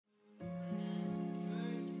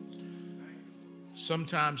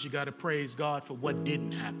Sometimes you got to praise God for what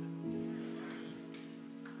didn't happen.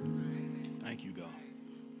 Thank you, God.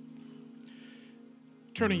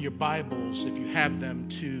 Turn in your Bibles, if you have them,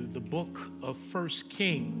 to the book of 1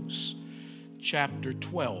 Kings, chapter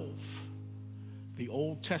 12. The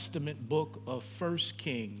Old Testament book of 1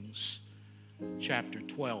 Kings, chapter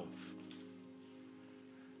 12.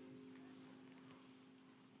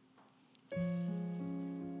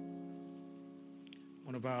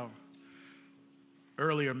 One of our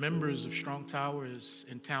earlier members of Strong Tower is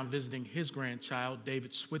in town visiting his grandchild.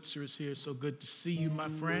 David Switzer is here. So good to see you, my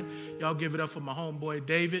friend. Y'all give it up for my homeboy,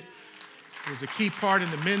 David. He was a key part in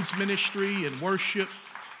the men's ministry and worship.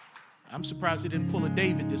 I'm surprised he didn't pull a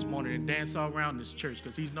David this morning and dance all around this church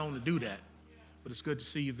because he's known to do that. But it's good to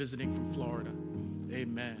see you visiting from Florida.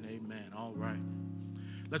 Amen, amen. All right.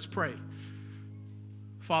 Let's pray.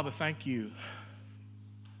 Father, thank you.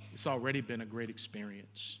 It's already been a great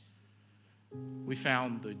experience. We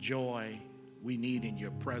found the joy we need in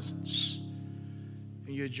your presence.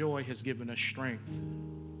 And your joy has given us strength.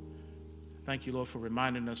 Thank you, Lord, for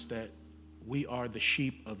reminding us that we are the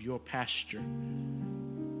sheep of your pasture.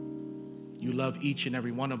 You love each and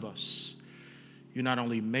every one of us. You not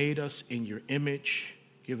only made us in your image,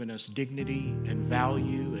 given us dignity and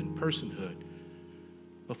value and personhood,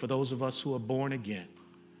 but for those of us who are born again,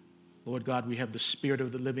 Lord God, we have the Spirit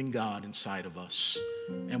of the living God inside of us,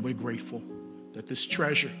 and we're grateful that this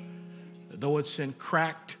treasure, though it's in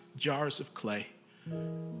cracked jars of clay,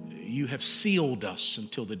 you have sealed us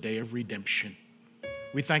until the day of redemption.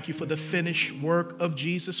 We thank you for the finished work of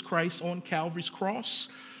Jesus Christ on Calvary's cross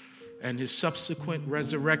and his subsequent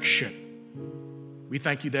resurrection. We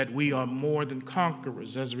thank you that we are more than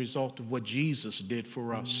conquerors as a result of what Jesus did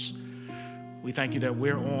for us. We thank you that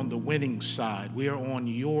we're on the winning side. We are on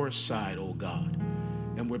your side, oh God,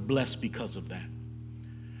 and we're blessed because of that.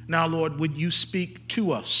 Now, Lord, would you speak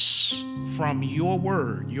to us from your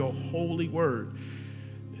word, your holy word?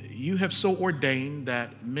 You have so ordained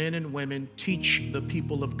that men and women teach the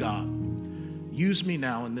people of God. Use me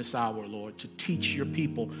now in this hour, Lord, to teach your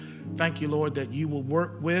people. Thank you, Lord, that you will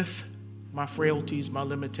work with my frailties, my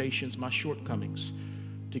limitations, my shortcomings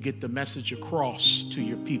to get the message across to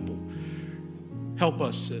your people. Help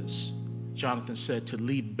us, as Jonathan said, to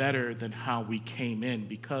leave better than how we came in,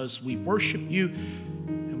 because we worship you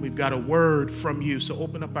and we've got a word from you. So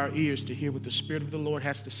open up our ears to hear what the Spirit of the Lord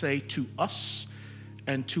has to say to us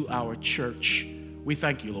and to our church. We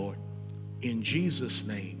thank you, Lord. In Jesus'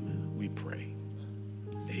 name we pray.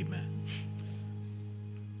 Amen.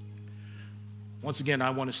 Once again,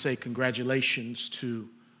 I want to say congratulations to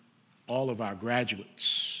all of our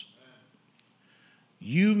graduates.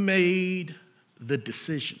 You made the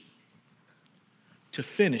decision to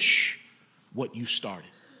finish what you started.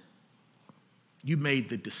 You made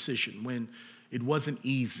the decision when it wasn't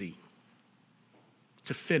easy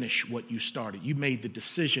to finish what you started. You made the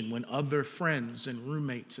decision when other friends and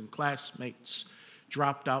roommates and classmates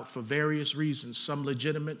dropped out for various reasons, some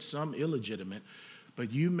legitimate, some illegitimate,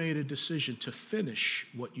 but you made a decision to finish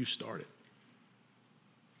what you started.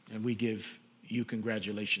 And we give you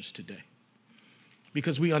congratulations today,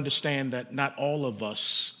 because we understand that not all of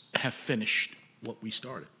us have finished what we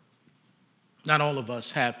started. Not all of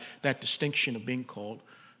us have that distinction of being called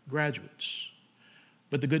graduates.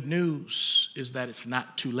 But the good news is that it's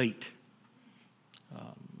not too late.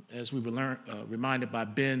 As we were reminded by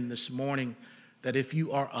Ben this morning, that if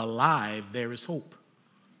you are alive, there is hope.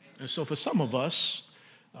 And so for some of us,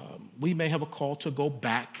 we may have a call to go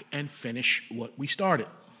back and finish what we started.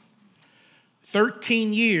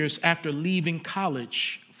 13 years after leaving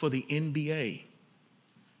college for the NBA,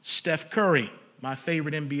 Steph Curry, my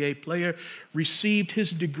favorite NBA player, received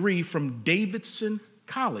his degree from Davidson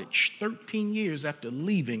College 13 years after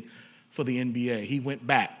leaving for the NBA. He went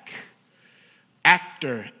back.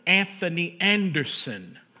 Actor Anthony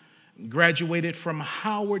Anderson graduated from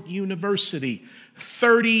Howard University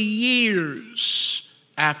 30 years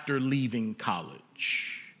after leaving college.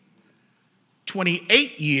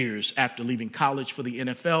 28 years after leaving college for the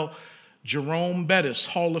NFL, Jerome Bettis,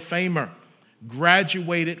 Hall of Famer,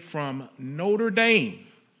 graduated from Notre Dame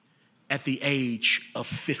at the age of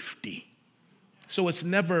 50. So it's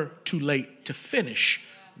never too late to finish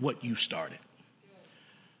what you started.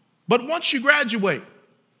 But once you graduate,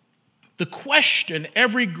 the question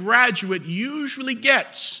every graduate usually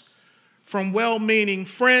gets from well-meaning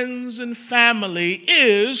friends and family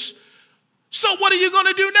is, so what are you going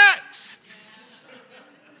to do next?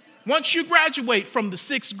 Once you graduate from the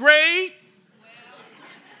 6th grade,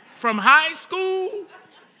 from high school,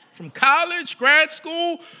 from college, grad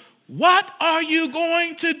school, what are you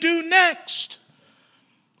going to do next?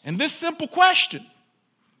 And this simple question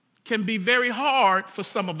can be very hard for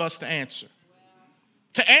some of us to answer.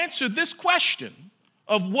 To answer this question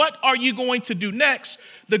of what are you going to do next,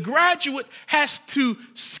 the graduate has to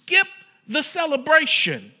skip the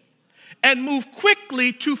celebration and move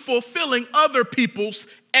quickly to fulfilling other people's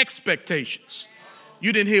expectations.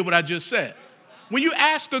 You didn't hear what I just said. When you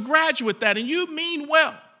ask a graduate that, and you mean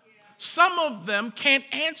well, some of them can't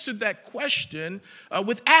answer that question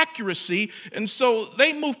with accuracy, and so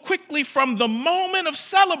they move quickly from the moment of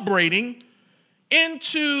celebrating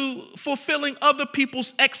into fulfilling other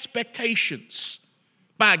people's expectations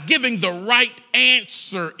by giving the right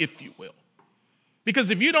answer, if you will. Because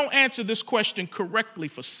if you don't answer this question correctly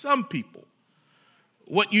for some people,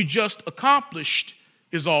 what you just accomplished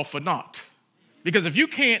is all for naught. Because if you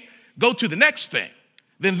can't go to the next thing,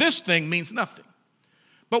 then this thing means nothing.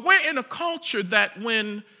 But we're in a culture that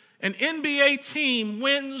when an NBA team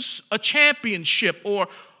wins a championship or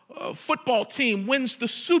a football team wins the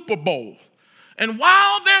Super Bowl, and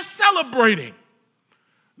while they're celebrating,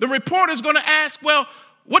 the reporter's going to ask, well,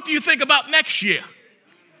 what do you think about next year?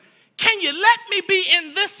 Can you let me be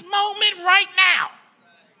in this moment right now?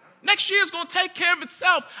 Next year is going to take care of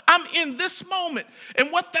itself. I'm in this moment.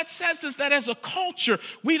 And what that says is that as a culture,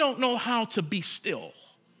 we don't know how to be still.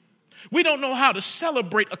 We don't know how to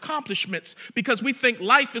celebrate accomplishments because we think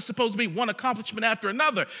life is supposed to be one accomplishment after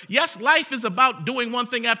another. Yes, life is about doing one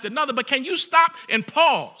thing after another, but can you stop and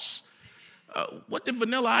pause? What did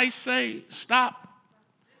Vanilla Ice say? Stop,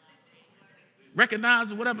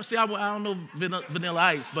 recognize, or whatever. See, I don't know Vanilla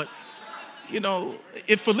Ice, but, you know,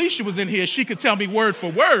 if Felicia was in here, she could tell me word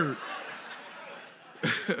for word.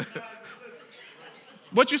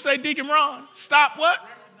 What you say, Deacon Ron? Stop what?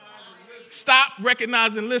 Stop,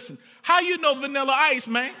 recognize, and listen. How you know Vanilla Ice,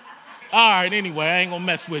 man? All right, anyway, I ain't gonna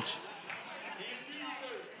mess with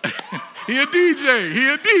you. He a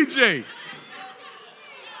DJ.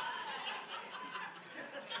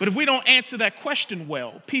 But if we don't answer that question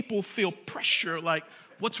well, people feel pressure like,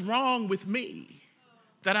 what's wrong with me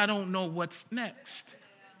that I don't know what's next?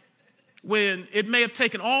 When it may have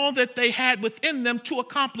taken all that they had within them to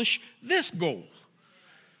accomplish this goal.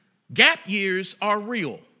 Gap years are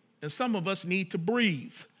real, and some of us need to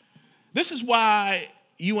breathe. This is why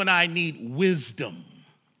you and I need wisdom.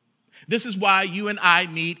 This is why you and I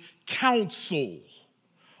need counsel.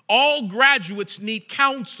 All graduates need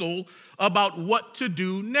counsel about what to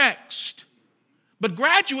do next. But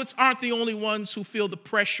graduates aren't the only ones who feel the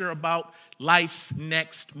pressure about life's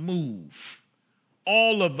next move.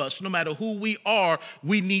 All of us, no matter who we are,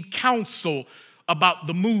 we need counsel about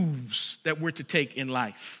the moves that we're to take in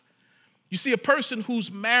life. You see, a person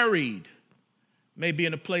who's married may be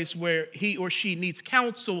in a place where he or she needs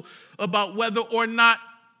counsel about whether or not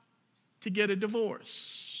to get a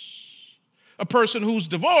divorce. A person who's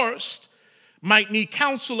divorced might need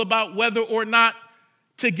counsel about whether or not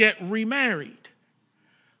to get remarried.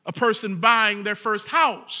 A person buying their first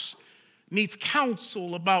house needs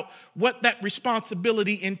counsel about what that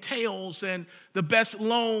responsibility entails and the best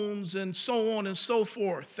loans and so on and so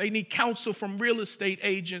forth. They need counsel from real estate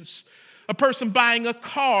agents. A person buying a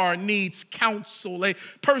car needs counsel. A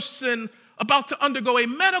person about to undergo a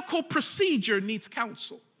medical procedure needs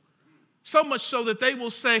counsel. So much so that they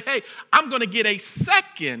will say, hey, I'm going to get a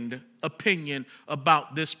second opinion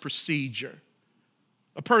about this procedure.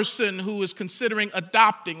 A person who is considering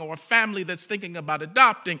adopting or a family that's thinking about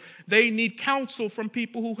adopting, they need counsel from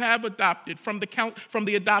people who have adopted, from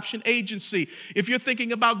the adoption agency. If you're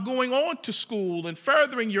thinking about going on to school and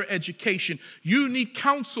furthering your education, you need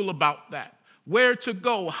counsel about that. Where to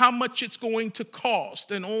go, how much it's going to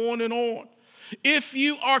cost, and on and on. If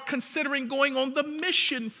you are considering going on the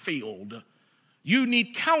mission field, you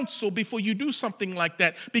need counsel before you do something like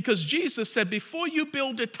that. Because Jesus said, before you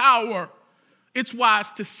build a tower, it's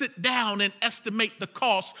wise to sit down and estimate the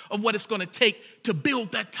cost of what it's going to take to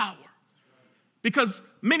build that tower. Because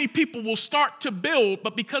many people will start to build,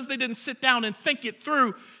 but because they didn't sit down and think it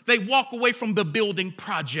through, they walk away from the building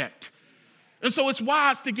project. And so it's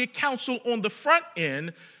wise to get counsel on the front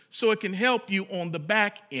end so it can help you on the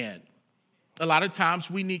back end. A lot of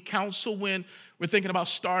times we need counsel when we're thinking about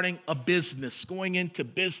starting a business, going into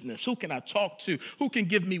business. Who can I talk to? Who can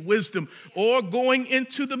give me wisdom? Or going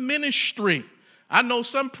into the ministry. I know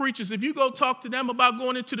some preachers, if you go talk to them about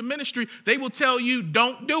going into the ministry, they will tell you,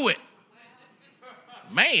 don't do it.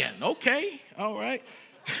 Man, okay, all right.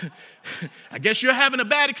 I guess you're having a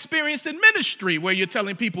bad experience in ministry where you're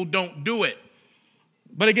telling people don't do it.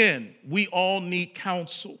 But again, we all need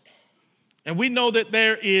counsel. And we know that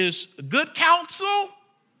there is good counsel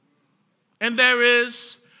and there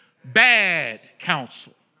is bad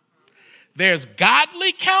counsel. There's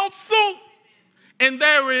godly counsel and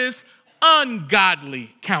there is ungodly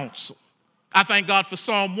counsel. I thank God for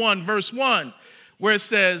Psalm 1, verse 1, where it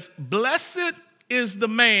says, blessed is the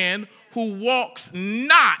man who walks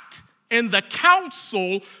not in the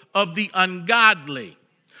counsel of the ungodly,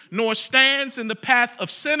 nor stands in the path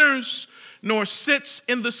of sinners, nor sits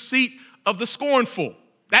in the seat of the scornful.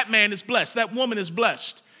 That man is blessed. That woman is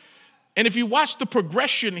blessed. And if you watch the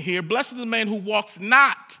progression here, blessed is the man who walks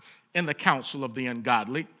not in the counsel of the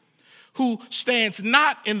ungodly, who stands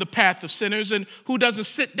not in the path of sinners, and who doesn't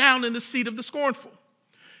sit down in the seat of the scornful.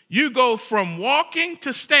 You go from walking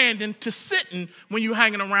to standing to sitting when you're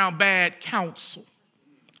hanging around bad counsel.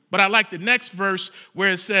 But I like the next verse where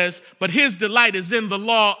it says, but his delight is in the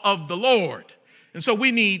law of the Lord. And so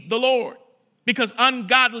we need the Lord, because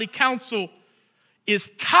ungodly counsel is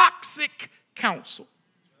toxic counsel.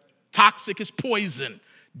 Toxic is poison,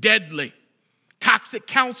 deadly. Toxic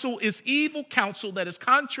counsel is evil counsel that is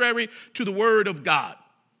contrary to the word of God.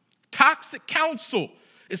 Toxic counsel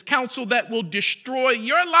is counsel that will destroy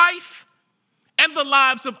your life and the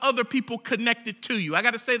lives of other people connected to you. I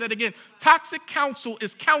got to say that again. Toxic counsel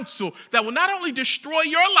is counsel that will not only destroy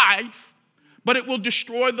your life, but it will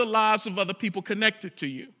destroy the lives of other people connected to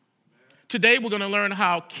you. Today, we're going to learn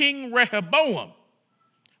how King Rehoboam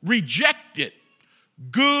rejected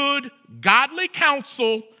good, godly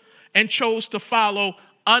counsel and chose to follow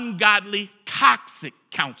ungodly, toxic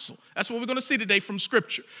counsel. That's what we're going to see today from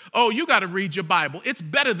Scripture. Oh, you got to read your Bible. It's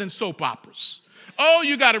better than soap operas. Oh,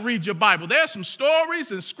 you got to read your Bible. There's some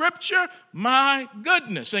stories in Scripture. My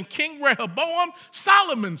goodness. And King Rehoboam,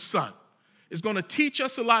 Solomon's son, is going to teach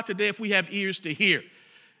us a lot today if we have ears to hear.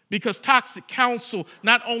 Because toxic counsel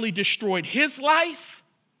not only destroyed his life,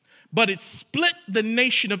 but it split the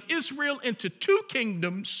nation of Israel into two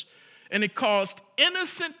kingdoms, and it caused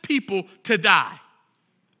innocent people to die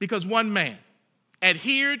because one man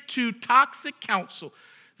adhered to toxic counsel.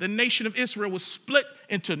 The nation of Israel was split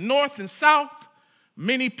into north and south.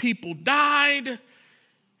 Many people died,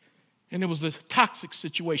 and it was a toxic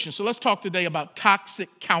situation. So let's talk today about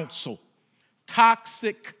toxic counsel.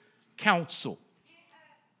 Toxic counsel.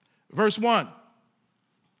 Verse 1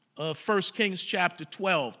 of 1 Kings chapter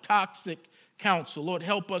 12, toxic counsel. Lord,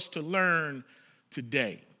 help us to learn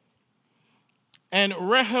today. And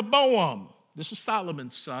Rehoboam, this is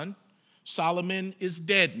Solomon's son. Solomon is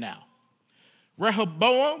dead now.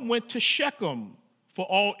 Rehoboam went to Shechem, for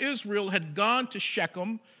all Israel had gone to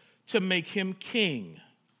Shechem to make him king.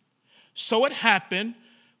 So it happened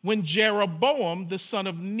when Jeroboam, the son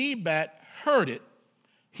of Nebat, heard it.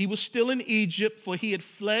 He was still in Egypt, for he had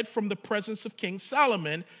fled from the presence of King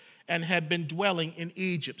Solomon and had been dwelling in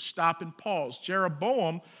Egypt. Stop and pause.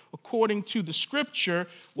 Jeroboam, according to the scripture,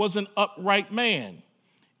 was an upright man.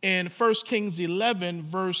 In 1 Kings 11,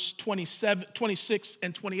 verse 26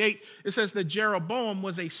 and 28, it says that Jeroboam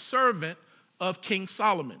was a servant of King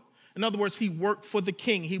Solomon. In other words, he worked for the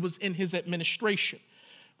king. He was in his administration.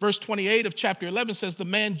 Verse 28 of chapter 11 says the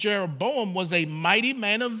man Jeroboam was a mighty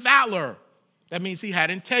man of valor. That means he had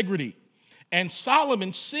integrity. And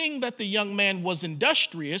Solomon, seeing that the young man was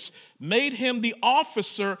industrious, made him the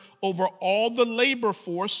officer over all the labor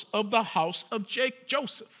force of the house of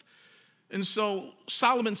Joseph. And so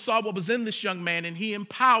Solomon saw what was in this young man, and he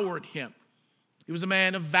empowered him. He was a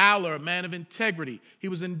man of valor, a man of integrity. He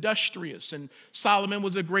was industrious, and Solomon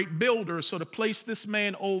was a great builder. So to place this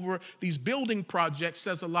man over these building projects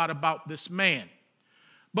says a lot about this man.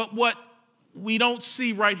 But what we don't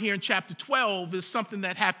see right here in chapter 12 is something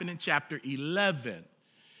that happened in chapter 11.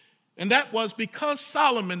 And that was because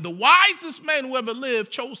Solomon, the wisest man who ever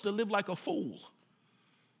lived, chose to live like a fool.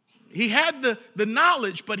 He had the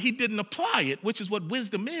knowledge, but he didn't apply it, which is what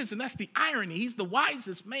wisdom is, and that's the irony. He's the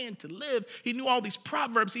wisest man to live. He knew all these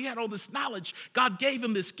proverbs. He had all this knowledge. God gave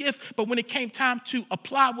him this gift, but when it came time to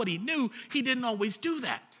apply what he knew, he didn't always do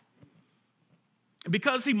that. And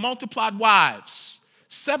because he multiplied wives,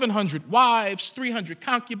 700 wives, 300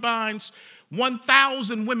 concubines,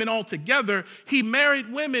 1,000 women altogether, he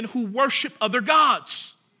married women who worship other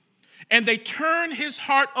gods. And they turned his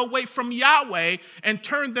heart away from Yahweh and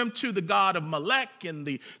turned them to the god of Molech and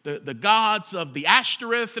the gods of the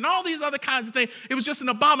Ashtoreth and all these other kinds of things. It was just an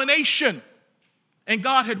abomination. And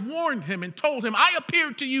God had warned him and told him, I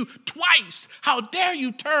appeared to you twice. How dare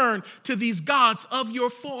you turn to these gods of your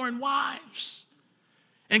foreign wives?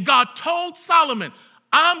 And God told Solomon,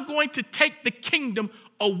 I'm going to take the kingdom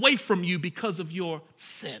away from you because of your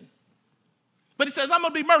sin. But he says, I'm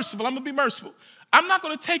going to be merciful. I'm going to be merciful. I'm not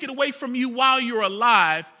going to take it away from you while you're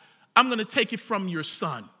alive. I'm going to take it from your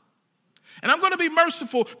son. And I'm going to be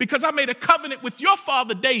merciful because I made a covenant with your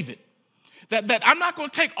father David that I'm not going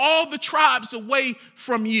to take all the tribes away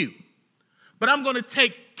from you. but I'm going to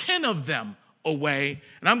take 10 of them away,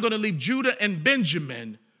 and I'm going to leave Judah and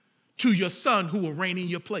Benjamin to your son who will reign in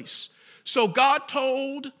your place. So God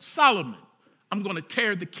told Solomon, I'm going to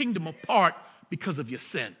tear the kingdom apart because of your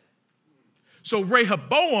sin. So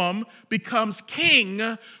Rehoboam becomes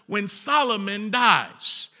king when Solomon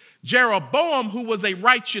dies. Jeroboam, who was a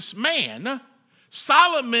righteous man,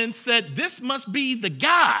 Solomon said, this must be the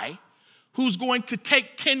guy who's going to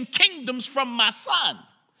take 10 kingdoms from my son.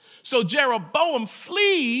 So Jeroboam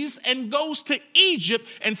flees and goes to Egypt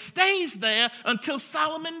and stays there until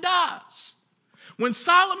Solomon dies. When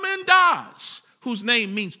Solomon dies, whose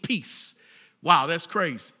name means peace, wow, that's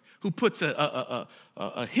crazy, who puts a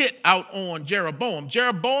hit out on Jeroboam,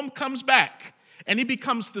 Jeroboam comes back and he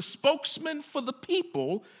becomes the spokesman for the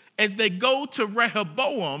people as they go to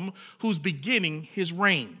Rehoboam, who's beginning his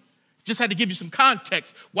reign. Just had to give you some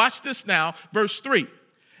context. Watch this now, verse 3.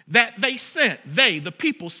 That the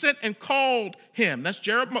people sent and called him. That's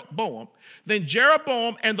Jeroboam. Then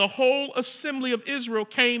Jeroboam and the whole assembly of Israel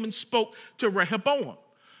came and spoke to Rehoboam.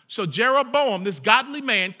 So Jeroboam, this godly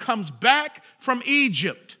man, comes back from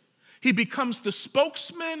Egypt. He becomes the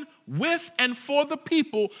spokesman with and for the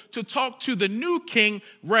people to talk to the new king,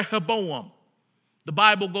 Rehoboam. The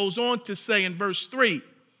Bible goes on to say in verse 3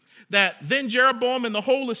 that then Jeroboam and the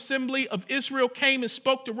whole assembly of Israel came and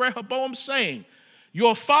spoke to Rehoboam, saying,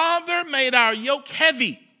 your father made our yoke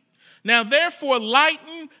heavy. Now therefore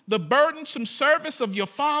lighten the burdensome service of your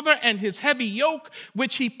father and his heavy yoke,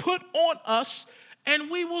 which he put on us, and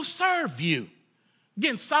we will serve you.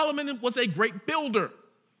 Again, Solomon was a great builder.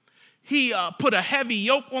 He put a heavy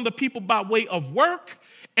yoke on the people by way of work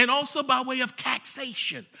and also by way of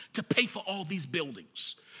taxation to pay for all these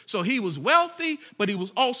buildings. So he was wealthy, but he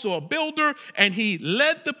was also a builder, and he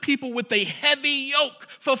led the people with a heavy yoke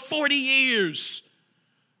for 40 years.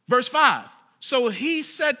 Verse 5, so he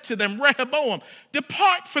said to them, Rehoboam,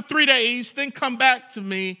 depart for 3 days, then come back to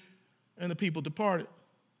me. And the people departed.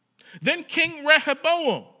 Then King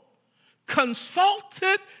Rehoboam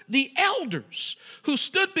consulted the elders who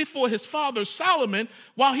stood before his father Solomon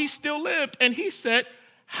while he still lived. And he said,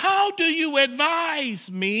 how do you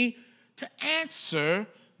advise me to answer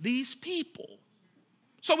these people?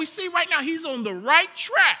 So we see right now he's on the right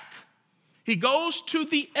track. He goes to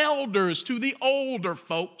the elders, to the older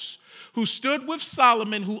folks who stood with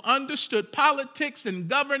Solomon, who understood politics and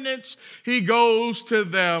governance. He goes to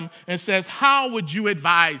them and says, how would you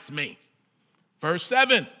advise me? Verse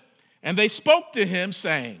 7, and they spoke to him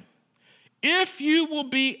saying, if you will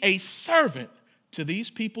be a servant to these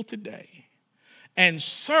people today and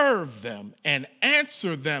serve them and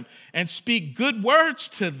answer them and speak good words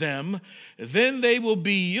to them, then they will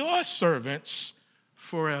be your servants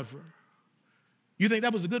forever. You think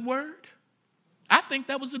that was a good word? I think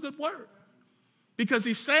that was a good word. Because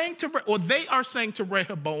he's saying they are saying to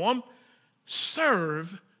Rehoboam,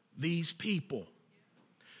 serve these people.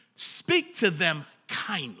 Speak to them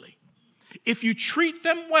kindly. If you treat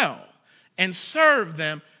them well and serve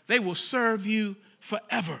them, they will serve you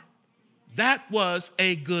forever. That was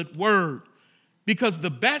a good word. Because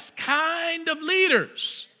the best kind of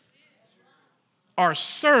leaders are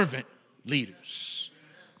servant leaders.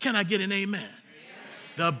 Can I get an amen?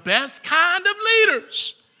 The best kind of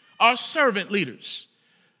leaders are servant leaders,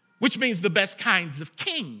 which means the best kinds of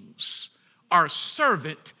kings are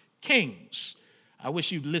servant kings. I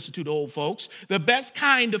wish you'd listen to the old folks. The best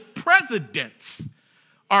kind of presidents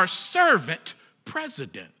are servant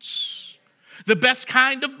presidents. The best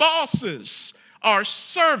kind of bosses are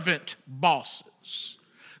servant bosses.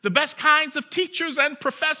 The best kinds of teachers and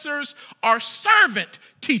professors are servant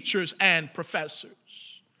teachers and professors.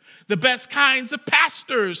 The best kinds of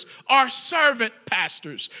pastors are servant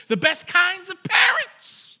pastors. The best kinds of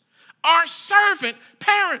parents are servant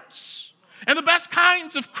parents. And the best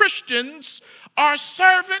kinds of Christians are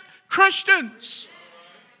servant Christians.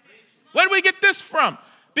 Where do we get this from?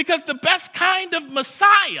 Because the best kind of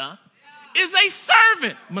Messiah is a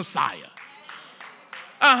servant Messiah.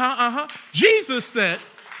 Jesus said,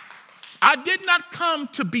 I did not come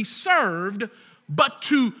to be served, but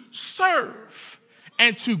to serve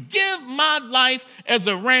and to give my life as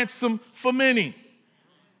a ransom for many.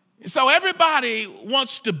 So everybody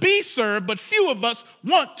wants to be served, but few of us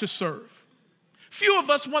want to serve. Few of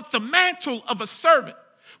us want the mantle of a servant.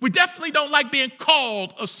 We definitely don't like being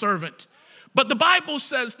called a servant. But the Bible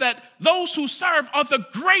says that those who serve are the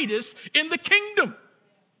greatest in the kingdom.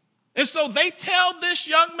 And so they tell this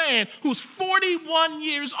young man who's 41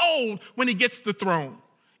 years old when he gets the throne,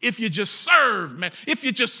 if you just serve, man, if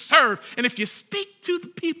you just serve, and if you speak to the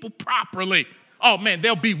people properly, oh man,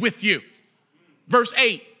 they'll be with you. Verse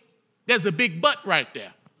 8, there's a big but right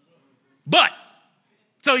there. But,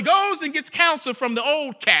 so he goes and gets counsel from the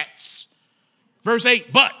old cats. Verse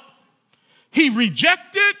 8, but he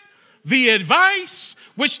rejected the advice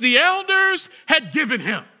which the elders had given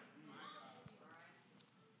him.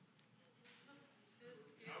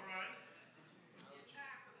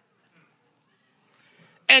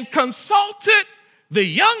 And consulted the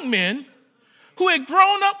young men who had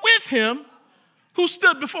grown up with him, who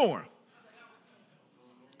stood before him.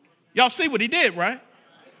 Y'all see what he did, right?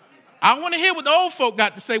 I want to hear what the old folk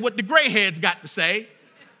got to say, what the gray heads got to say.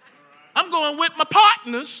 I'm going with my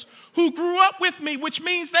partners who grew up with me, which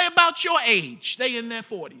means they're about your age. They in their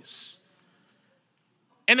 40s.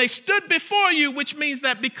 And they stood before you, which means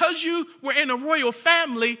that because you were in a royal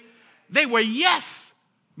family, they were yes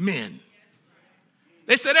men.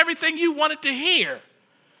 They said everything you wanted to hear.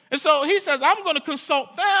 And so he says, I'm going to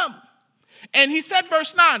consult them. And he said,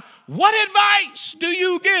 verse 9, what advice do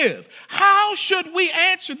you give? How should we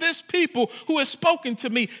answer this people who has spoken to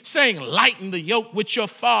me, saying, lighten the yoke which your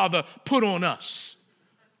father put on us?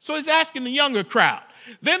 So he's asking the younger crowd.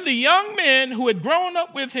 Then the young men who had grown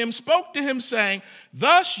up with him spoke to him, saying,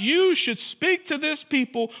 thus you should speak to this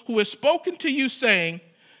people who has spoken to you, saying,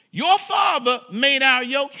 your father made our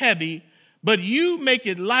yoke heavy, but you make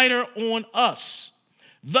it lighter on us.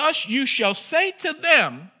 Thus you shall say to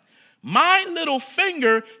them, my little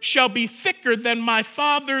finger shall be thicker than my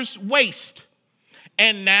father's waist.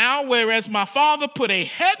 And now, whereas my father put a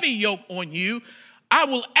heavy yoke on you, I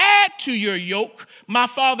will add to your yoke. My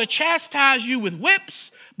father chastised you with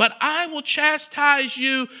whips, but I will chastise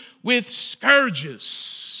you with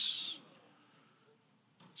scourges.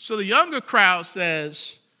 So the younger crowd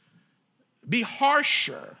says, be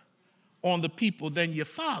harsher on the people than your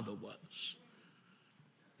father was.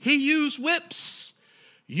 He used whips.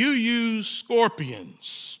 You use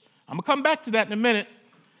scorpions. I'm going to come back to that in a minute.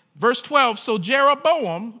 Verse 12, so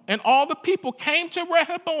Jeroboam and all the people came to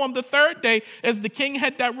Rehoboam the third day as the king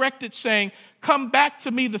had directed, saying, come back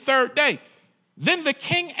to me the third day. Then the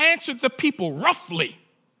king answered the people roughly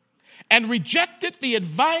and rejected the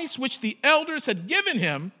advice which the elders had given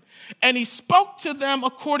him, and he spoke to them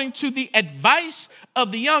according to the advice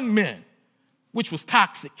of the young men, which was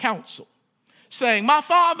toxic counsel, saying, my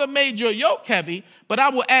father made your yoke heavy, but I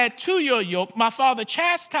will add to your yoke. My father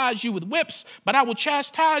chastised you with whips, but I will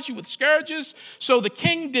chastise you with scourges. So the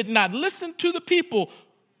king did not listen to the people,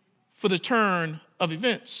 for the turn of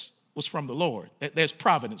events was from the Lord. There's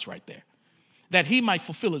providence right there. That he might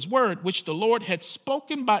fulfill his word, which the Lord had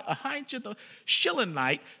spoken by Ahijah the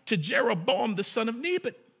Shilonite to Jeroboam the son of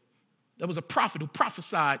Nebat. There was a prophet who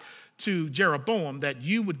prophesied to Jeroboam that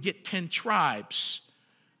you would get 10 tribes.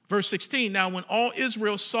 Verse 16, now when all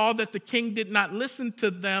Israel saw that the king did not listen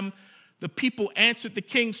to them, the people answered the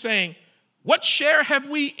king, saying, what share have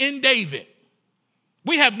we in David?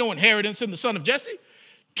 We have no inheritance in the son of Jesse.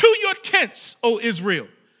 To your tents, O Israel.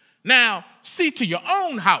 Now see to your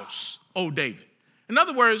own house, O David. In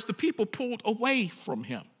other words, the people pulled away from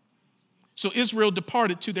him. So Israel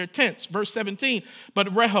departed to their tents. Verse 17,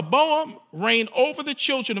 but Rehoboam reigned over the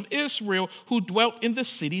children of Israel who dwelt in the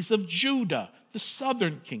cities of Judah, the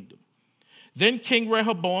southern kingdom. Then King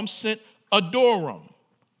Rehoboam sent Adoram,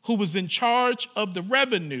 who was in charge of the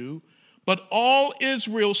revenue, but all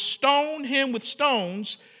Israel stoned him with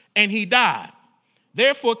stones, and he died.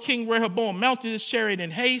 Therefore King Rehoboam mounted his chariot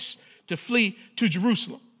in haste to flee to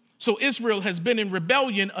Jerusalem. So Israel has been in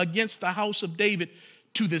rebellion against the house of David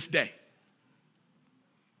to this day.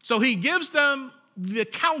 So he gives them the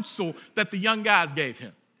counsel that the young guys gave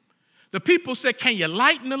him. The people said, can you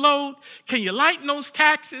lighten the load? Can you lighten those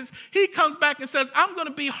taxes? He comes back and says, I'm going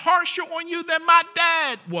to be harsher on you than my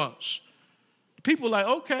dad was. The people are like,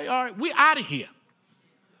 okay, all right, we out of here.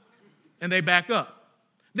 And they back up.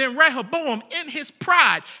 Then Rehoboam, in his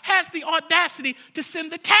pride, has the audacity to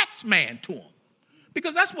send the tax man to him.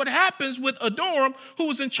 Because that's what happens with Adoram, who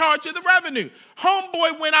was in charge of the revenue.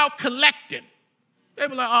 Homeboy went out collecting. They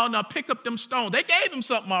were like, oh, no, pick up them stones. They gave him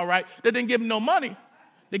something, all right. They didn't give him no money.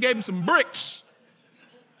 They gave him some bricks.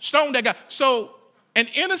 Stone that guy. So an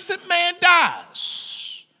innocent man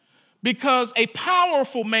dies because a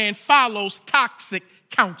powerful man follows toxic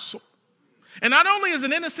counsel. And not only is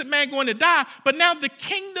an innocent man going to die, but now the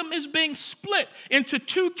kingdom is being split into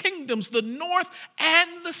two kingdoms, the north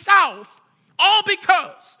and the south, all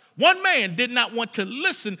because one man did not want to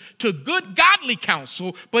listen to good, godly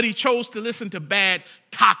counsel, but he chose to listen to bad,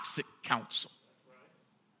 toxic counsel.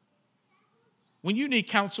 When you need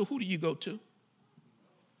counsel, who do you go to?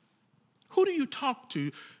 Who do you talk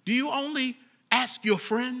to? Do you only ask your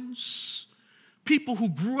friends? People who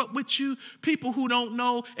grew up with you? People who don't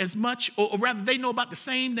know as much, or rather they know about the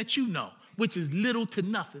same that you know, which is little to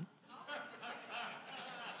nothing.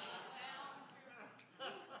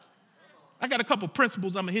 I got a couple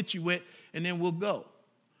principles I'm going to hit you with, and then we'll go.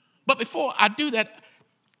 But before I do that,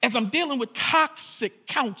 as I'm dealing with toxic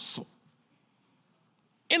counsel,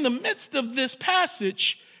 in the midst of this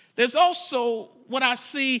passage, there's also what I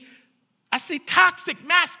see toxic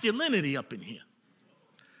masculinity up in here.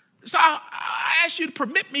 So I ask you to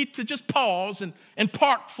permit me to just pause and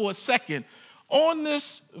park for a second on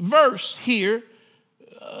this verse here.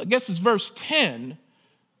 I guess it's verse 10,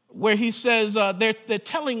 where he says they're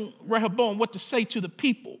telling Rehoboam what to say to the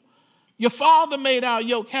people. Your father made our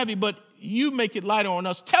yoke heavy, but you make it lighter on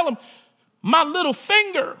us. Tell him, my little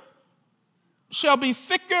finger shall be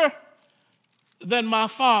thicker than my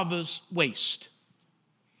father's waist.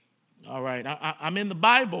 All right, I'm in the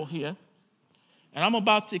Bible here, and I'm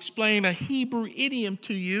about to explain a Hebrew idiom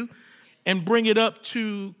to you and bring it up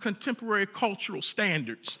to contemporary cultural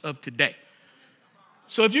standards of today.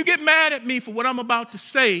 So if you get mad at me for what I'm about to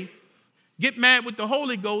say, get mad with the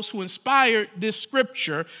Holy Ghost who inspired this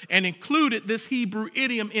scripture and included this Hebrew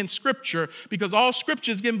idiom in scripture, because all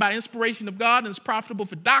scripture is given by inspiration of God and is profitable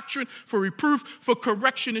for doctrine, for reproof, for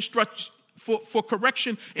correction, instruction, for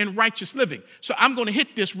correction in righteous living. So I'm going to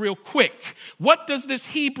hit this real quick. What does this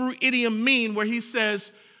Hebrew idiom mean where he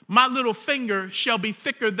says, my little finger shall be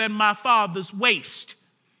thicker than my father's waist?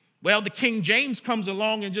 Well, the King James comes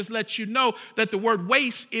along and just lets you know that the word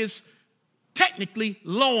waist is technically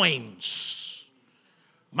loins.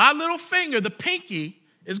 My little finger, the pinky,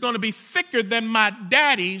 is going to be thicker than my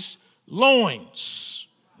daddy's loins.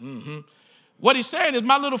 What he's saying is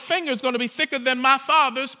my little finger is going to be thicker than my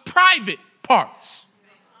father's private parts.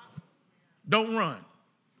 Don't run.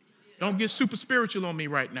 Don't get super spiritual on me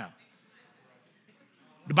right now.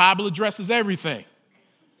 The Bible addresses everything,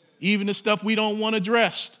 even the stuff we don't want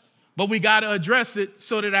addressed. But we got to address it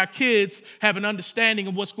so that our kids have an understanding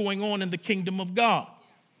of what's going on in the kingdom of God.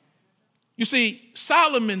 You see,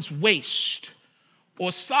 Solomon's waist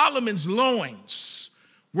or Solomon's loins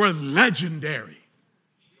were legendary.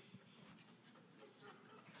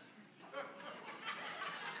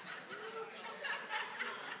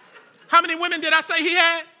 How many women did I say he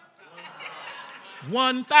had?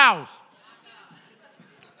 1,000.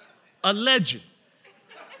 A legend.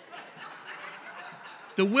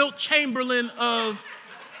 The Wilt Chamberlain of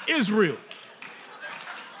Israel.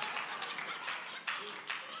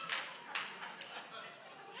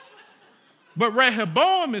 But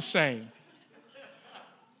Rehoboam is saying,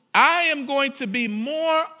 I am going to be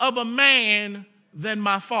more of a man than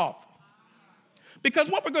my father. Because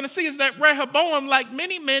what we're going to see is that Rehoboam, like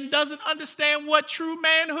many men, doesn't understand what true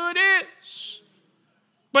manhood is.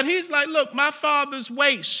 But he's like, look, my father's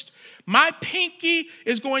waist, my pinky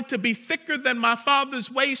is going to be thicker than my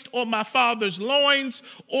father's waist or my father's loins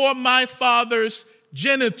or my father's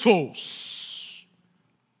genitals.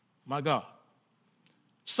 My God.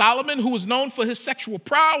 Solomon, who was known for his sexual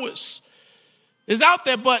prowess, is out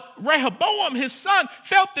there, but Rehoboam, his son,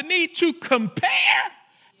 felt the need to compare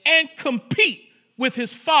and compete with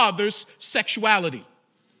his father's sexuality.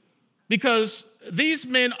 Because these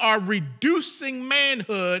men are reducing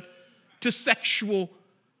manhood to sexual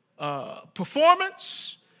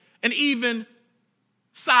performance and even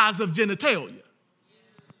size of genitalia.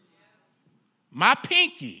 My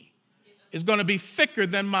pinky is going to be thicker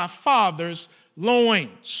than my father's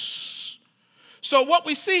loins. So what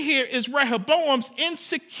we see here is Rehoboam's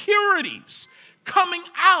insecurities coming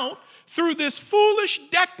out through this foolish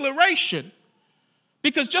declaration,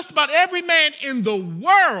 because just about every man in the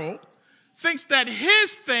world thinks that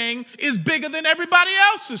his thing is bigger than everybody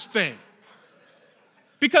else's thing,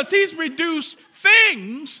 because he's reduced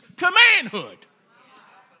things to manhood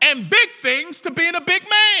and big things to being a big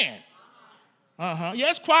man. Yeah,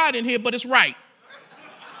 it's quiet in here, but it's right.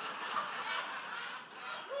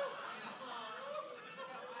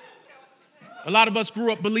 A lot of us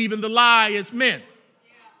grew up believing the lie as men,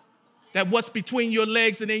 that what's between your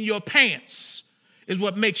legs and in your pants is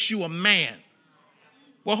what makes you a man.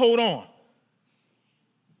 Well, hold on.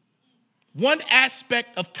 One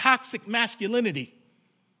aspect of toxic masculinity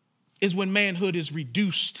is when manhood is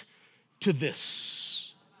reduced to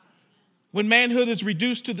this. When manhood is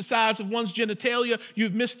reduced to the size of one's genitalia,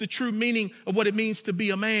 you've missed the true meaning of what it means to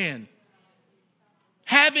be a man.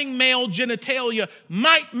 Having male genitalia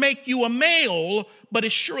might make you a male, but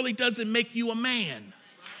it surely doesn't make you a man.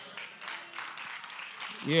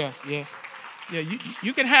 Yeah.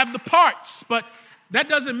 You can have the parts, but that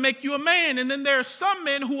doesn't make you a man. And then there are some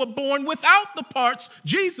men who are born without the parts.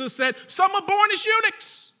 Jesus said, some are born as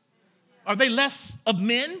eunuchs. Are they less of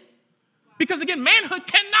men? Because again, manhood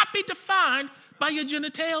cannot be defined by your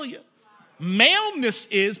genitalia. Maleness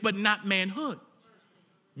is, but not manhood.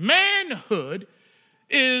 Manhood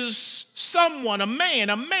is someone, a man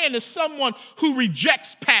is someone who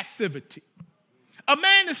rejects passivity. A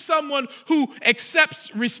man is someone who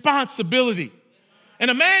accepts responsibility. And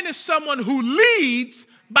a man is someone who leads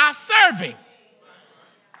by serving.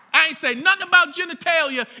 I ain't say nothing about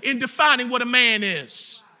genitalia in defining what a man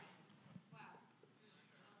is.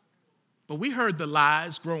 But we heard the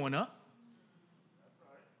lies growing up.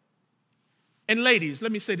 And ladies,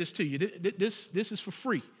 let me say this to you. This is for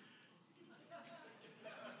free.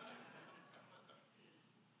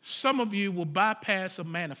 Some of you will bypass a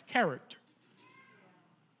man of character,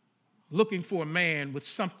 looking for a man with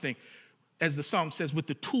something, as the song says, with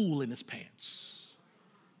the tool in his pants.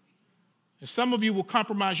 And some of you will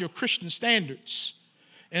compromise your Christian standards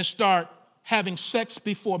and start having sex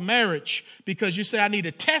before marriage because you say, I need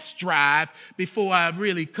a test drive before I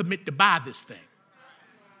really commit to buy this thing.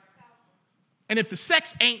 And if the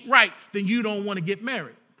sex ain't right, then you don't want to get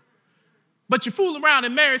married. But you fool around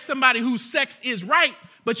and marry somebody whose sex is right,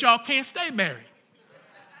 but y'all can't stay married.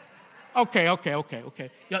 Okay. Y'all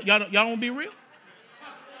don't be real?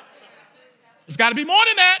 It's got to be more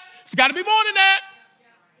than that. It's got to be more than that.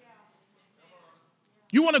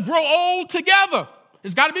 You want to grow old together.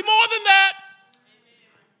 It's got to be more than that.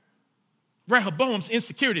 Rehoboam's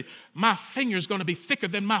insecurity. My finger's going to be thicker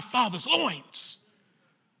than my father's loins.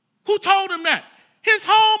 Who told him that? His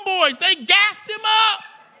homeboys. They gassed him up.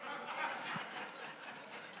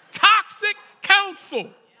 Toxic counsel.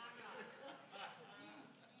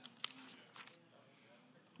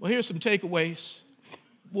 Well, here's some takeaways.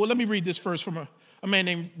 Well, let me read this first from a man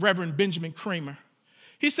named Reverend Benjamin Kramer.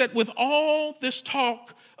 He said, with all this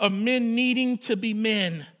talk of men needing to be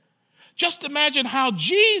men, just imagine how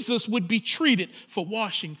Jesus would be treated for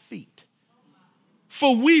washing feet,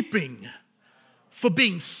 for weeping, for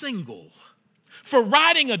being single, for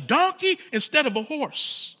riding a donkey instead of a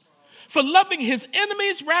horse, for loving his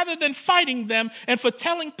enemies rather than fighting them, and for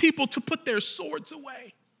telling people to put their swords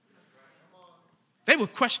away. They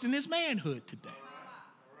would question his manhood today.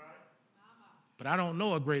 But I don't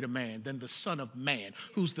know a greater man than the Son of Man,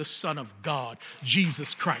 who's the Son of God,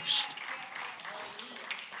 Jesus Christ.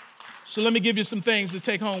 So let me give you some things to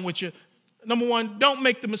take home with you. Number one, don't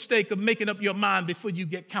make the mistake of making up your mind before you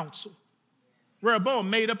get counsel. Rehoboam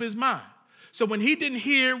made up his mind. So when he didn't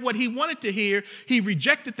hear what he wanted to hear, he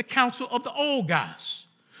rejected the counsel of the old guys.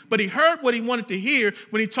 But he heard what he wanted to hear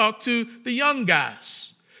when he talked to the young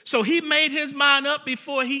guys. So he made his mind up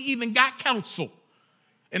before he even got counsel.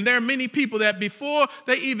 And there are many people that before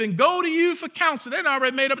they even go to you for counsel, they've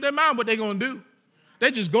already made up their mind what they're going to do. They're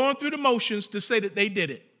just going through the motions to say that they did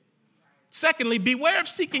it. Secondly, beware of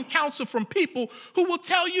seeking counsel from people who will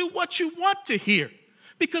tell you what you want to hear.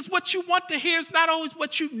 Because what you want to hear is not always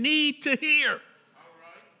what you need to hear.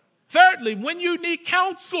 Thirdly, when you need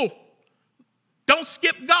counsel, don't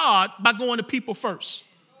skip God by going to people first.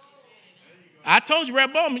 I told you,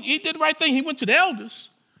 Rehoboam, he did the right thing. He went to the elders.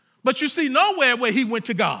 But you see nowhere where he went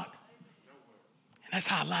to God. And that's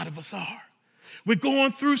how a lot of us are. We're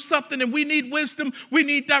going through something and we need wisdom, we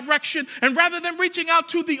need direction. And rather than reaching out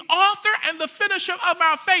to the author and the finisher of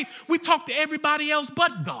our faith, we talk to everybody else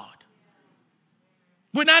but God.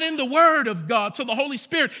 We're not in the Word of God, so the Holy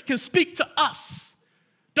Spirit can speak to us.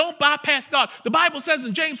 Don't bypass God. The Bible says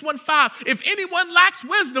in James 1:5, if anyone lacks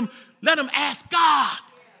wisdom, let him ask God.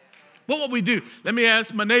 What will we do? Let me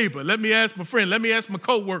ask my neighbor. Let me ask my friend. Let me ask my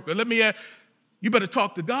coworker. You better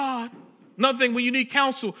talk to God. Another thing, when you need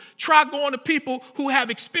counsel, try going to people who have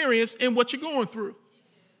experience in what you're going through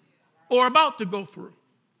or about to go through.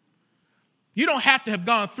 You don't have to have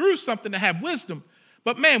gone through something to have wisdom.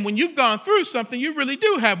 But man, when you've gone through something, you really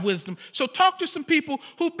do have wisdom. So talk to some people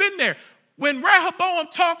who've been there. When Rehoboam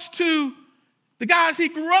talks to the guys he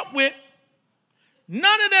grew up with,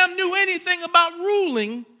 none of them knew anything about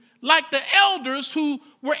ruling like the elders who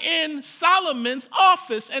were in Solomon's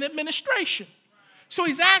office and administration. So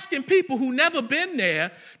he's asking people who never been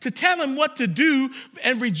there to tell him what to do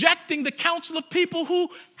and rejecting the counsel of people who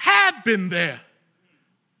have been there.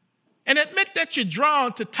 And admit that you're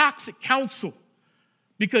drawn to toxic counsel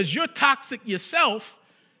because you're toxic yourself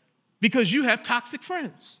because you have toxic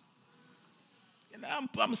friends. And I'm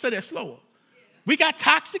going to say that slower. We got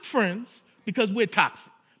toxic friends because we're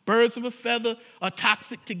toxic. Birds of a feather are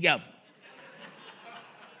toxic together.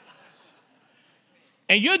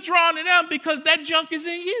 And you're drawn to them because that junk is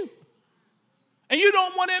in you. And you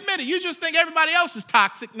don't want to admit it. You just think everybody else is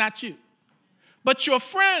toxic, not you. But your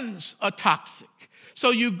friends are toxic. So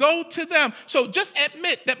you go to them. So just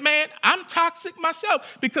admit that, man, I'm toxic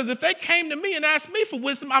myself. Because if they came to me and asked me for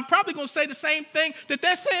wisdom, I'm probably going to say the same thing that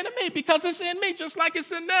they're saying to me because it's in me just like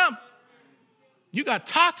it's in them. You got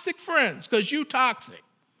toxic friends because you toxic.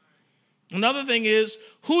 Another thing is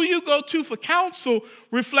who you go to for counsel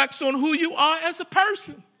reflects on who you are as a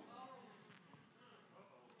person.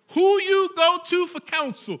 Who you go to for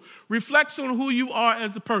counsel reflects on who you are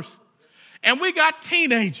as a person. And we got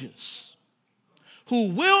teenagers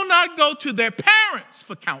who will not go to their parents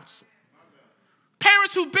for counsel.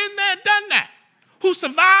 Parents who've been there and done that, who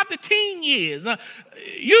survived the teen years.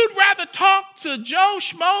 You'd rather talk to Joe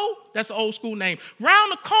Schmo, that's an old school name,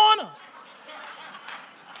 round the corner,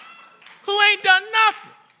 who ain't done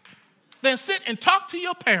nothing, than sit and talk to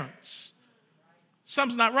your parents.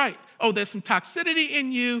 Something's not right. Oh, there's some toxicity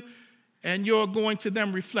in you, and your going to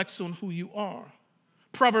them reflects on who you are.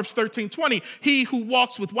 Proverbs 13:20, he who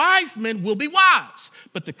walks with wise men will be wise,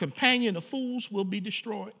 but the companion of fools will be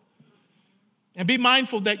destroyed. And be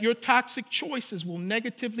mindful that your toxic choices will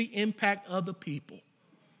negatively impact other people.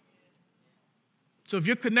 So if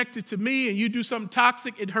you're connected to me and you do something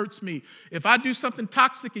toxic, it hurts me. If I do something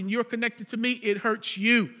toxic and you're connected to me, it hurts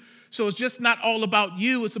you. So it's just not all about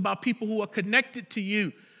you. It's about people who are connected to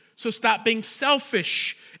you. So stop being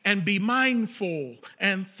selfish and be mindful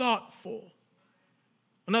and thoughtful.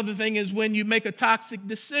 Another thing is when you make a toxic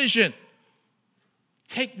decision,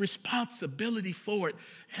 take responsibility for it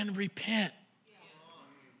and repent.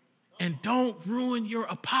 And don't ruin your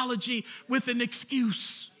apology with an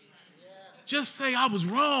excuse. Just say, I was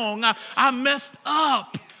wrong. I messed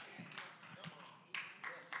up.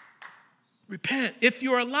 Repent. If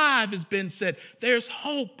you're alive, as Ben said, there's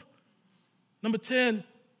hope. Number 10,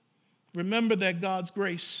 remember that God's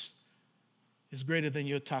grace is greater than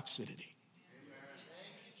your toxicity.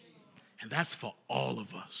 And that's for all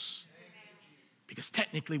of us. Because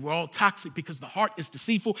technically we're all toxic because the heart is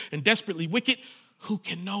deceitful and desperately wicked. Who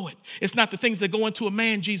can know it? It's not the things that go into a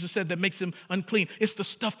man, Jesus said, that makes him unclean. It's the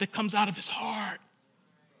stuff that comes out of his heart.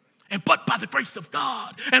 And but by the grace of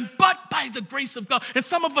God, and but by the grace of God. And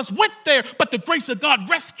some of us went there, but the grace of God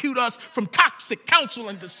rescued us from toxic counsel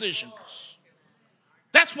and decisions.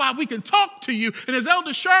 That's why we can talk to you. And as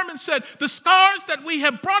Elder Sherman said, the scars that we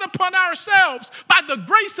have brought upon ourselves by the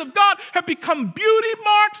grace of God have become beauty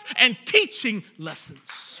marks and teaching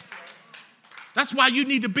lessons. That's why you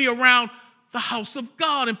need to be around the house of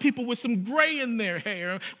God and people with some gray in their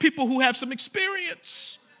hair, people who have some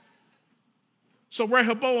experience. So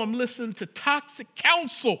Rehoboam listened to toxic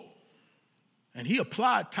counsel, and he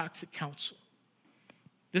applied toxic counsel.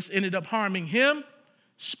 This ended up harming him,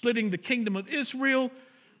 splitting the kingdom of Israel,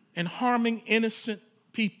 and harming innocent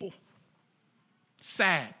people.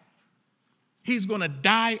 Sad. He's going to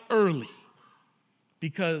die early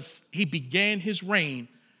because he began his reign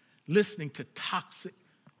listening to toxic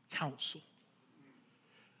counsel.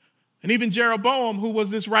 And even Jeroboam, who was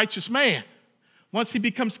this righteous man, once he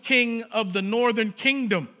becomes king of the northern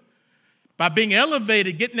kingdom, by being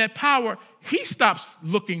elevated, getting that power, he stops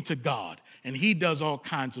looking to God and he does all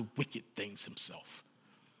kinds of wicked things himself.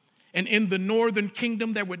 And in the northern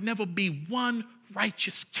kingdom, there would never be one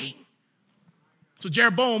righteous king. So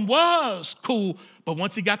Jeroboam was cool, but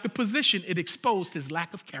once he got the position, it exposed his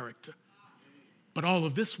lack of character. But all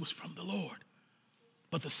of this was from the Lord.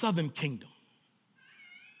 But the southern kingdom,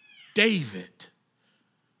 David,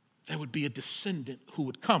 there would be a descendant who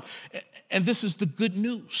would come. And this is the good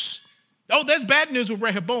news. Oh, there's bad news with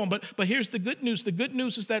Rehoboam, but here's the good news. The good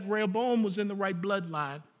news is that Rehoboam was in the right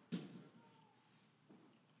bloodline.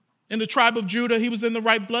 In the tribe of Judah, he was in the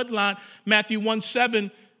right bloodline. Matthew 1:7,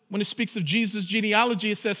 when it speaks of Jesus'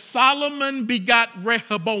 genealogy, it says, Solomon begot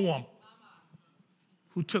Rehoboam,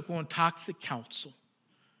 who took on toxic counsel.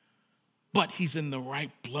 But he's in the right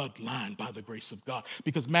bloodline by the grace of God.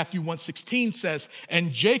 Because Matthew 1:16 says,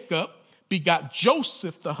 and Jacob begot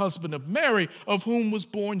Joseph, the husband of Mary, of whom was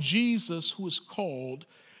born Jesus, who is called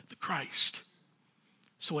the Christ.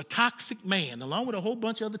 So a toxic man, along with a whole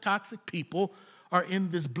bunch of other toxic people, are in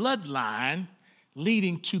this bloodline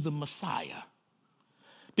leading to the Messiah.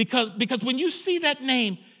 Because when you see that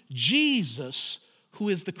name, Jesus, who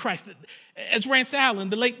is the Christ, as Rance Allen,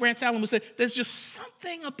 the late Rance Allen would say, there's just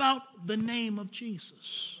something about the name of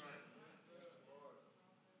Jesus.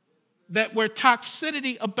 That where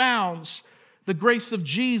toxicity abounds, the grace of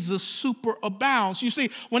Jesus superabounds. You see,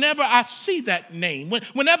 whenever I see that name,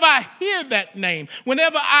 whenever I hear that name,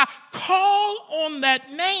 whenever I call on that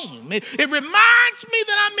name, it reminds me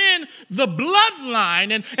that I'm in the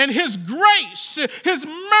bloodline and his grace, his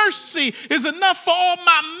mercy is enough for all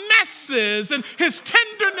my messes and his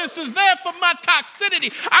tenderness is there for my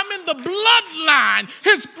toxicity. I'm in the bloodline.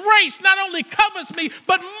 His grace not only covers me,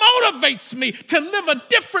 but motivates me to live a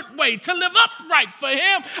different way, to live upright for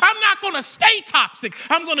him. I'm not going to stay toxic.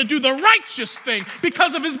 I'm going to do the righteous thing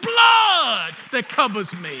because of his blood that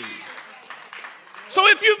covers me. So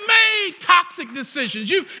if you've made toxic decisions,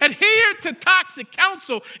 you've adhered to toxic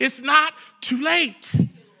counsel, it's not too late.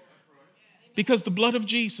 Because the blood of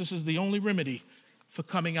Jesus is the only remedy for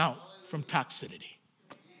coming out from toxicity.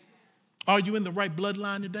 Are you in the right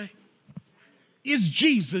bloodline today? Is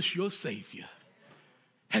Jesus your Savior?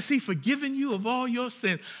 Has he forgiven you of all your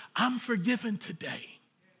sins? I'm forgiven today.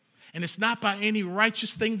 And it's not by any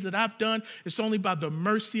righteous things that I've done. It's only by the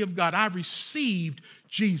mercy of God. I received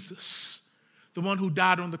Jesus, the one who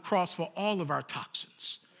died on the cross for all of our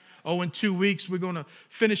toxins. Oh, in 2 weeks, we're going to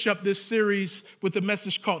finish up this series with a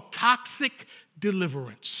message called Toxic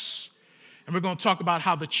Deliverance. And we're going to talk about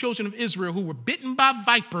how the children of Israel who were bitten by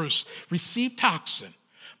vipers received toxin.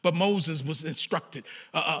 But Moses was instructed,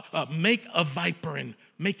 make a viper and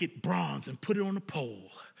make it bronze and put it on a pole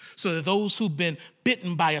so that those who've been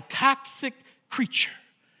bitten by a toxic creature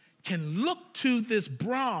can look to this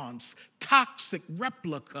bronze toxic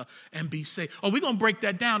replica and be saved. Oh, we're going to break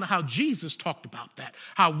that down to how Jesus talked about that,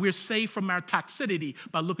 how we're saved from our toxicity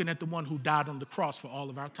by looking at the one who died on the cross for all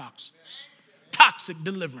of our toxins. Toxic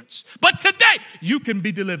deliverance. But today, you can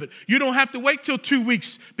be delivered. You don't have to wait till 2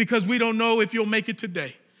 weeks because we don't know if you'll make it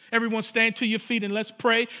today. Everyone stand to your feet and let's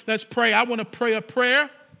pray. Let's pray. I want to pray a prayer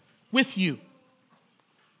with you.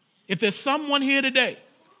 If there's someone here today,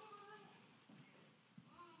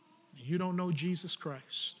 you don't know Jesus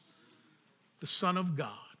Christ, the Son of God,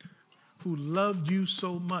 who loved you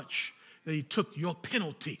so much that he took your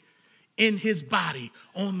penalty in his body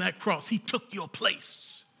on that cross. He took your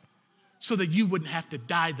place so that you wouldn't have to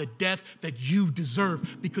die the death that you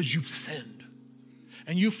deserve because you've sinned.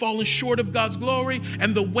 And you've fallen short of God's glory,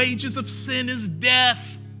 and the wages of sin is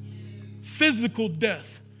death, physical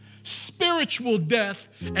death, spiritual death,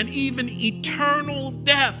 and even eternal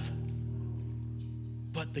death.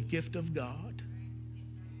 But the gift of God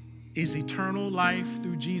is eternal life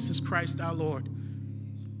through Jesus Christ our Lord.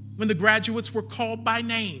 When the graduates were called by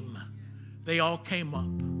name, they all came up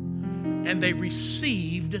and they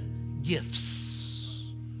received gifts.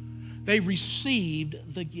 They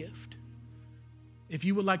received the gift. If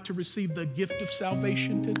you would like to receive the gift of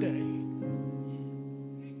salvation today,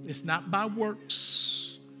 it's not by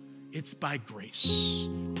works, it's by grace.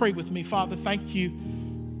 Pray with me. Father, thank you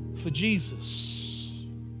for Jesus,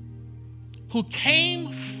 who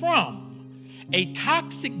came from a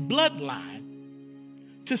toxic bloodline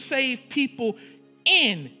to save people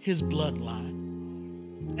in his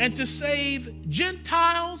bloodline and to save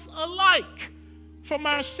Gentiles alike from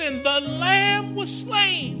our sin. The Lamb was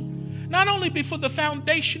slain not only before the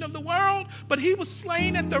foundation of the world, but he was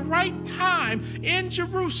slain at the right time in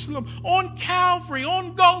Jerusalem, on Calvary,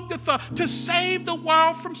 on Golgotha, to save the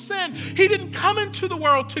world from sin. He didn't come into the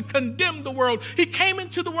world to condemn the world. He came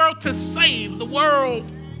into the world to save the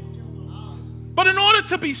world. But in order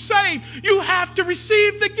to be saved, you have to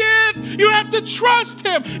receive the gift. You have to trust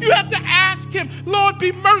him. You have to ask him, Lord,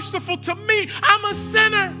 be merciful to me. I'm a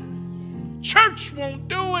sinner. Church won't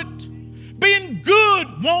do it. Being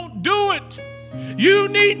good won't do it. You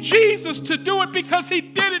need Jesus to do it because he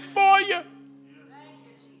did it for you.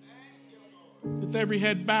 With every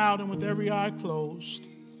head bowed and with every eye closed,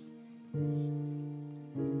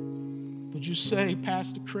 would you say,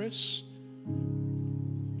 Pastor Chris,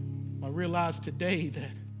 I realize today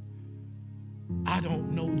that I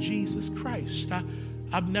don't know Jesus Christ.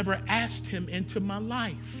 I've never asked him into my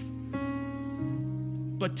life.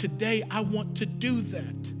 But today I want to do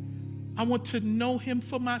that. I want to know him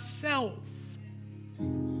for myself.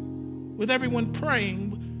 With everyone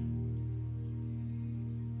praying,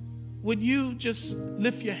 would you just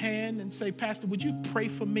lift your hand and say, Pastor, would you pray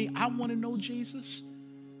for me? I want to know Jesus.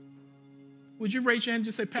 Would you raise your hand and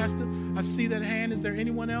just say, Pastor, I see that hand. Is there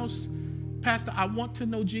anyone else? Pastor, I want to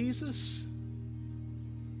know Jesus.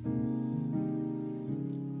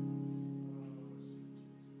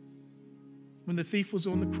 When the thief was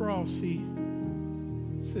on the cross, he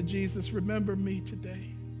said, Jesus, remember me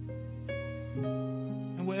today.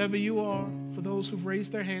 And wherever you are, for those who've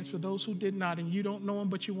raised their hands, for those who did not, and you don't know him,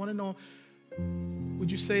 but you want to know him,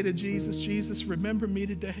 would you say to Jesus, Jesus, remember me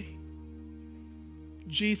today?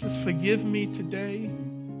 Jesus, forgive me today.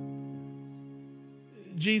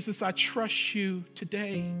 Jesus, I trust you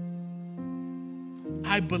today.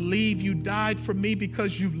 I believe you died for me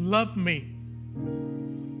because you love me.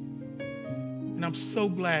 And I'm so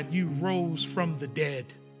glad you rose from the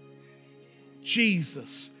dead.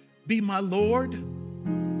 Jesus, be my Lord.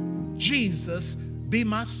 Jesus, be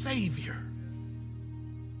my Savior.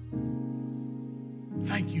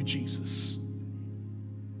 Thank you, Jesus,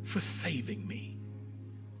 for saving me.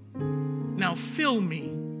 Now fill me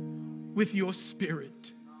with your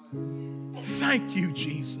Spirit. Thank you,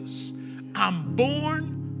 Jesus. I'm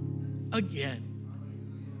born again.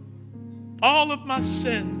 All of my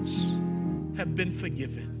sins have been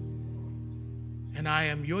forgiven. And I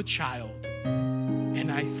am your child.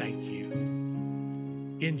 And I thank you.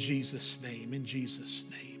 In Jesus' name, in Jesus'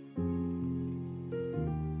 name.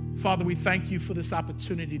 Father, we thank you for this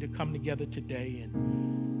opportunity to come together today.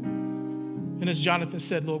 And as Jonathan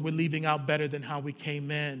said, Lord, we're leaving out better than how we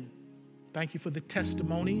came in. Thank you for the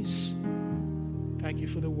testimonies. Thank you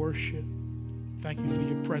for the worship. Thank you for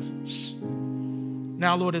your presence.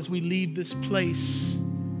 Now, Lord, as we leave this place,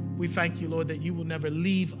 we thank you, Lord, that you will never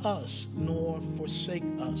leave us nor forsake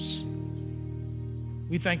us.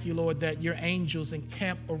 We thank you, Lord, that your angels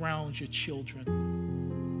encamp around your children.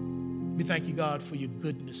 We thank you, God, for your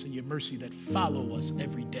goodness and your mercy that follow us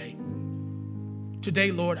every day.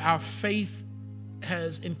 Today, Lord, our faith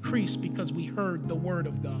has increased because we heard the word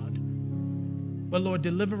of God. But Lord,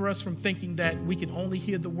 deliver us from thinking that we can only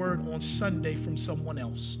hear the word on Sunday from someone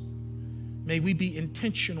else. May we be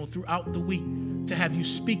intentional throughout the week to have you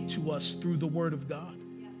speak to us through the word of God,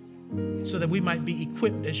 so that we might be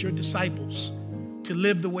equipped as your disciples to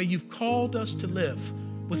live the way you've called us to live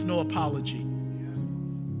with no apology.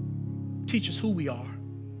 Teach us who we are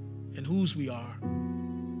and whose we are,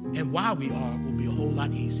 and why we are will be a whole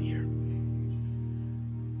lot easier.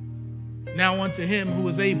 Now unto him who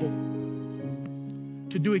is able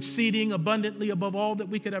to do exceeding abundantly above all that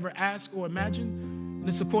we could ever ask or imagine, and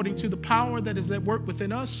it's according to the power that is at work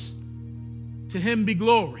within us. To him be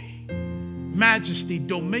glory, majesty,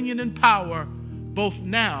 dominion, and power, both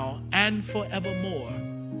now and forevermore.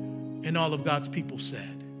 And all of God's people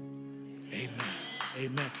said, amen.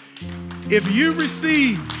 Amen. If you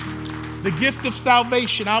receive the gift of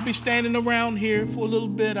salvation, I'll be standing around here for a little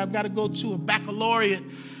bit. I've got to go to a baccalaureate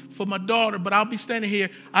for my daughter, but I'll be standing here.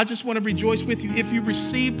 I just want to rejoice with you. If you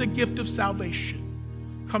receive the gift of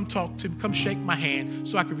salvation, come talk to me. Come shake my hand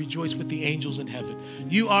so I can rejoice with the angels in heaven.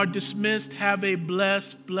 You are dismissed. Have a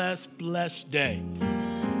blessed, blessed, blessed day.